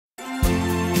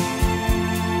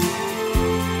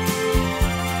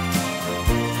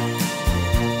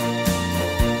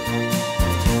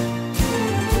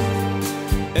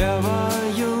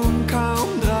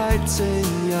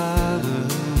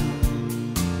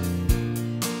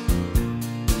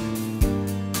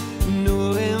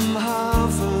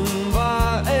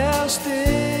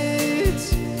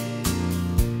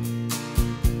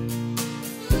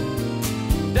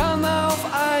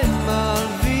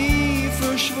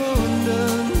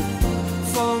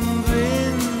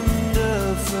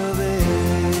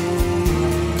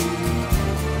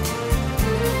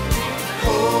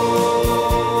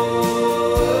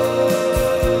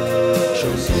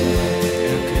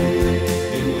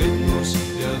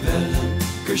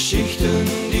Geschichten,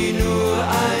 die nur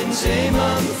ein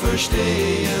Seemann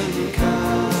verstehen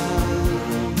kann.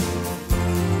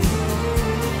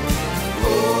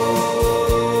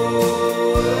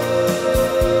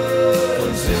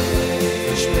 Von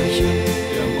Versprechen,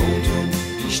 der Mond und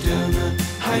die Sterne,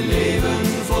 ein Leben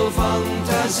voll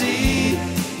Fantasie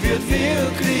wird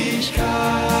Wirklichkeit.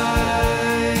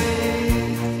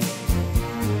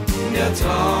 Der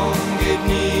Traum geht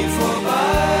nie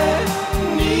vorbei,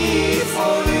 nie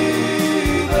vorüber.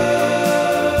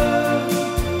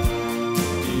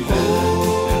 Die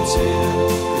Welt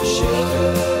erzählt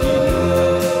Geschichten, die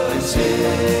nur ein See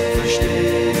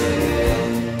verstehen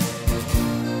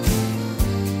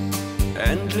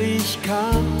kann. Endlich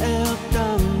kam er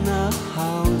dann nach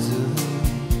Hause.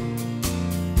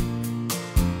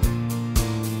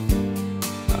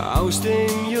 Aus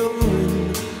dem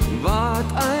Jungen ward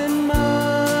ein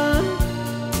Mann.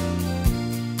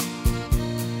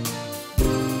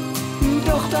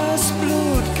 Doch das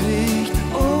Blut kriegt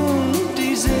und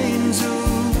die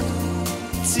Sehnsucht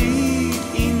zieht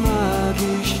ihn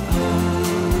magisch an.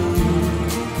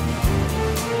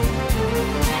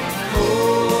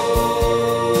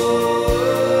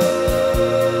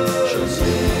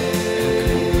 José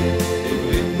erklingt im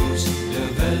Rhythmus der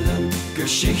Wellen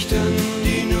Geschichten,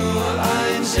 die nur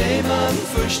ein Seemann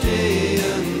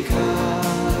verstehen kann.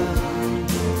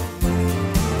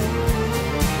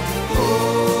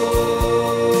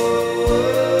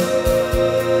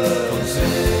 Von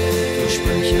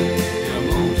Versprechen, der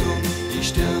Mond und die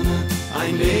Sterne,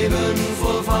 ein Leben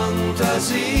voll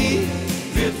Fantasie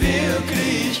wird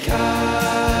Wirklichkeit.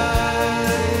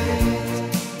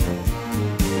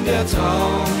 Der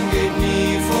Traum geht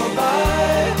nie vorbei.